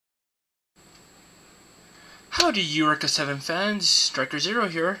Howdy Eureka 7 fans, Striker Zero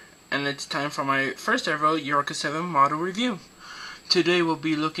here, and it's time for my first ever Eureka 7 model review. Today we'll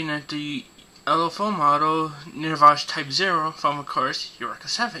be looking at the LFO model Nirvash Type 0 from, of course, Eureka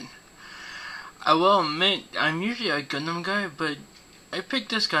 7. I will admit, I'm usually a Gundam guy, but I picked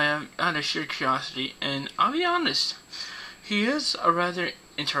this guy out of sheer curiosity, and I'll be honest, he is a rather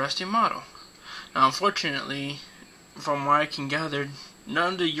interesting model. Now, unfortunately, from what I can gather,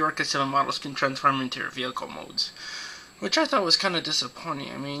 none of the Eureka 7 models can transform into their vehicle modes, which I thought was kind of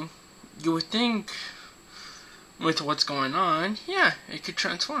disappointing. I mean, you would think with what's going on, yeah, it could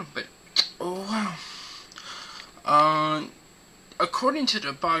transform, but oh wow. According to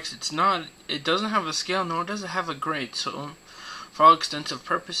the box, it doesn't have a scale, nor does it have a grade, so for all extensive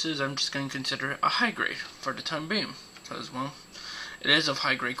purposes, I'm just going to consider it a high grade for the time being, because, well, it is of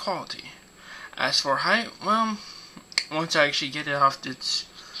high grade quality. As for height, well, once I actually get it off its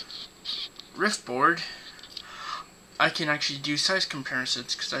rift board, I can actually do size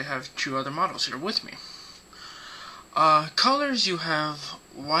comparisons because I have two other models here with me. Colors, you have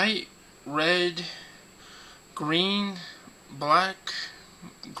white, red, green, black,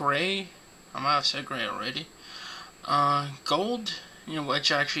 gray. I might have said gray already. Gold,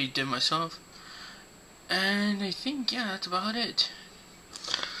 which I actually did myself. And I think, yeah, that's about it.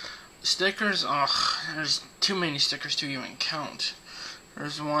 Stickers, there's too many stickers to even count.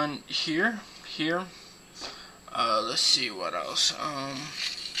 There's one here. Let's see what else.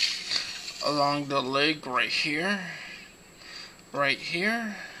 Along the leg right here.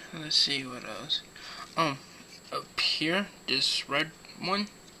 Let's see what else. Up here, this red one.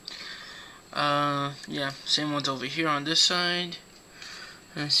 Yeah, same ones over here on this side.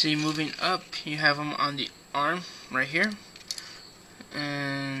 Let's see, moving up, you have them on the arm right here.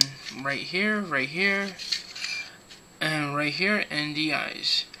 And right here, and right here, and the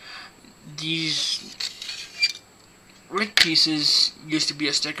eyes. These red pieces used to be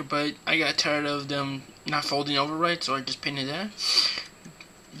a sticker, but I got tired of them not folding over right, so I just painted that.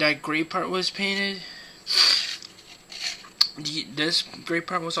 That gray part was painted. This gray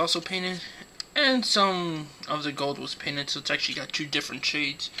part was also painted, and some of the gold was painted, so it's actually got two different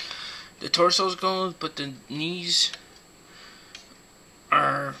shades. The torso's gold, but the knees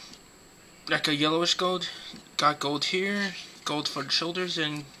are like a yellowish gold. Got gold here, gold for the shoulders,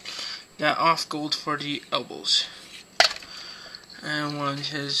 and that off gold for the elbows. And one of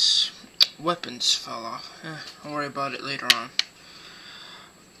his weapons fell off. I'll worry about it later on.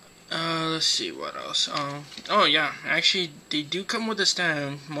 Let's see what else. Oh yeah, actually they do come with a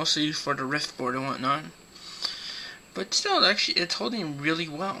stand, mostly for the rift board and whatnot. But still, actually, it's holding really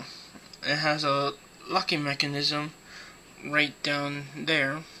well. It has a locking mechanism right down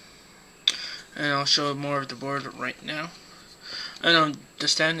there, and I'll show more of the board right now. And the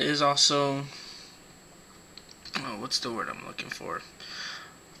stand is also, what's the word I'm looking for?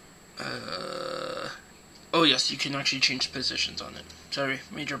 Oh yes, you can actually change positions on it. Sorry,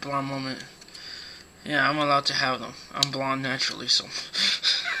 major blonde moment. Yeah, I'm allowed to have them. I'm blonde naturally, so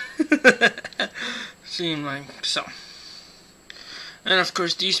seem like so. And of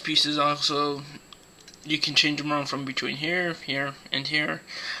course, these pieces also, you can change them around from between here, and here,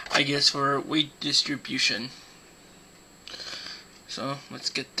 I guess, for weight distribution. So, let's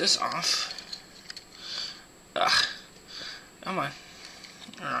get this off. Come on.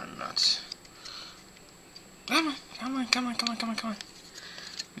 Oh, nuts. Come on.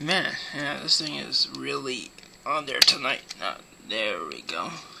 Man, yeah, this thing is really on there tonight. There we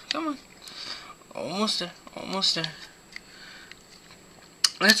go. Come on. Almost there.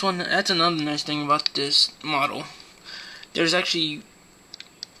 That's another nice thing about this model. There's actually,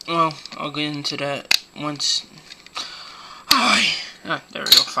 well, I'll get into that once. There we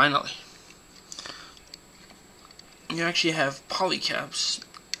go, finally. You actually have polycaps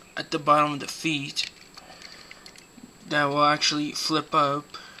at the bottom of the feet that will actually flip up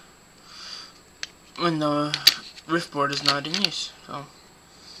when the rift board is not in use. So,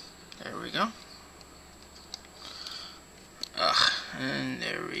 there we go. And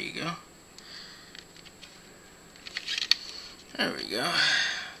there we go.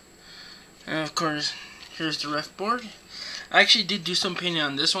 And of course, here's the rift board. I actually did do some painting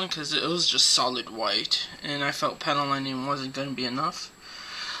on this one because it was just solid white, and I felt panel lining wasn't going to be enough.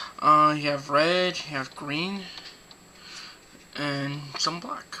 You have red, you have green, and some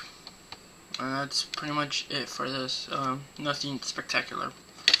black. And that's pretty much it for this. Nothing spectacular.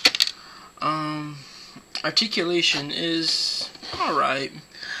 Articulation is alright.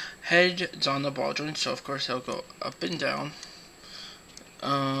 Head's on the ball joint, so of course it'll go up and down.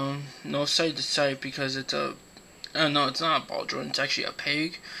 No side to side because it's a no, it's not a ball joint, it's actually a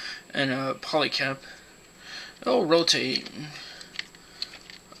peg and a polycap. it'll rotate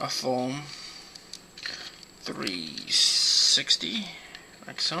a full 360,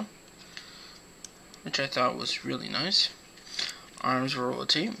 like so, which I thought was really nice. Arms will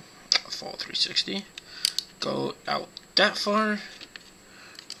rotate a full 360, go out that far,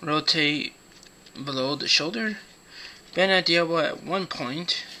 rotate below the shoulder, bend at the elbow at one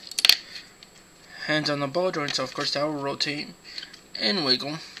point, hands on the ball joint, so of course that will rotate and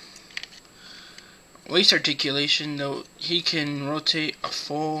wiggle. Waist articulation, though, he can rotate a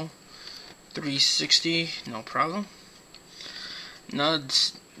full 360, no problem. Now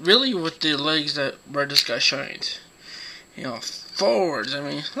it's really with the legs that where this guy shines. You know, forwards, I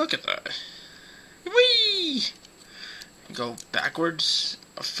mean, look at that. Whee! Go backwards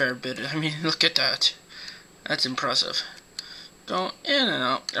a fair bit, I mean, look at that. That's impressive. Go in and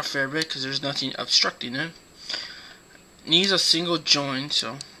out a fair bit because there's nothing obstructing it. Knee's a single joint,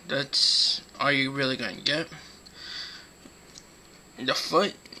 so that's all you're really going to get. The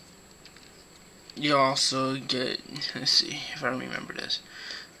foot, you also get, let's see if I remember this,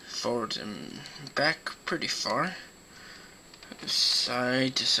 forwards and back pretty far,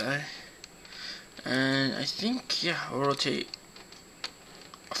 side to side, and I think, yeah, I'll rotate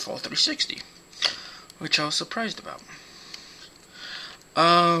a full 360, which I was surprised about.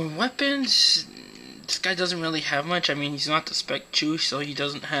 Weapons, this guy doesn't really have much. I mean, he's not the spec chew, so he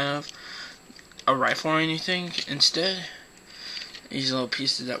doesn't have a rifle or anything. Instead, these little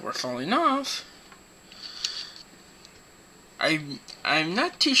pieces that were falling off, I'm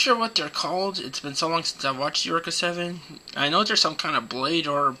not too sure what they're called. It's been so long since I watched Eureka 7. I know there's some kind of blade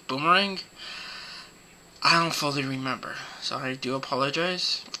or boomerang. I don't fully remember, so I do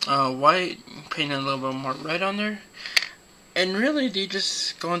apologize. White, painted a little bit more red on there. And really, they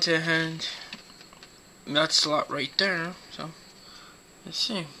just go into a hand. That slot right there. So, let's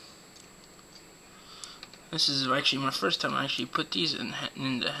see. This is actually my first time I actually put these in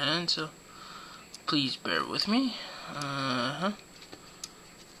the hand, so please bear with me. Come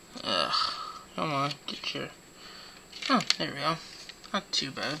on, get your. Oh, there we go. Not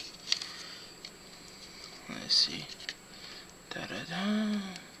too bad. Let's see. Da-da-da.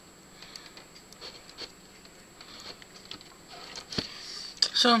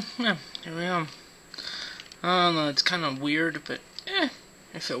 So, yeah, here we go. I don't know, it's kind of weird, but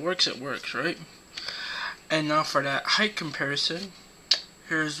if it works, right? And now for that height comparison,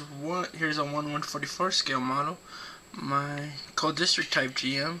 here's a 1/144 scale model, my Cold District type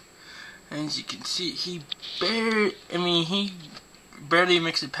GM, and as you can see, he barely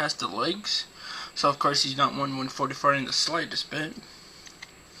makes it past the legs. So of course he's not 1/144 in the slightest bit.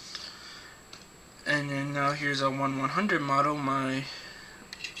 And then now here's a 1/100 model, my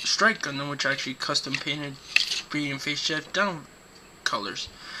Strike Gundam, which I actually custom painted green and face jet down colors.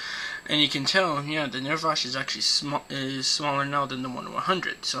 And you can tell, yeah, the Nirvash is actually smaller now than the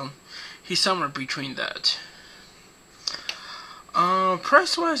 1/100, so he's somewhere between that.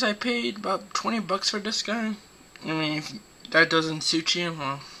 Price wise, I paid about $20 for this guy. I mean, if that doesn't suit you,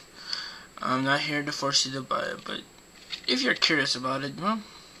 well, I'm not here to force you to buy it, but if you're curious about it, well,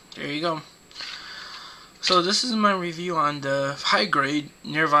 there you go. So this is my review on the high grade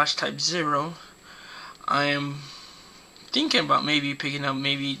Nirvash Type 0. I am thinking about maybe picking up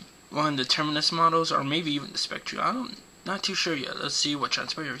maybe one of the Terminus models, or maybe even the Spectrum. Not too sure yet. Let's see what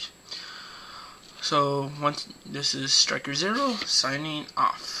transpires. So this is Striker 0 signing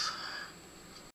off.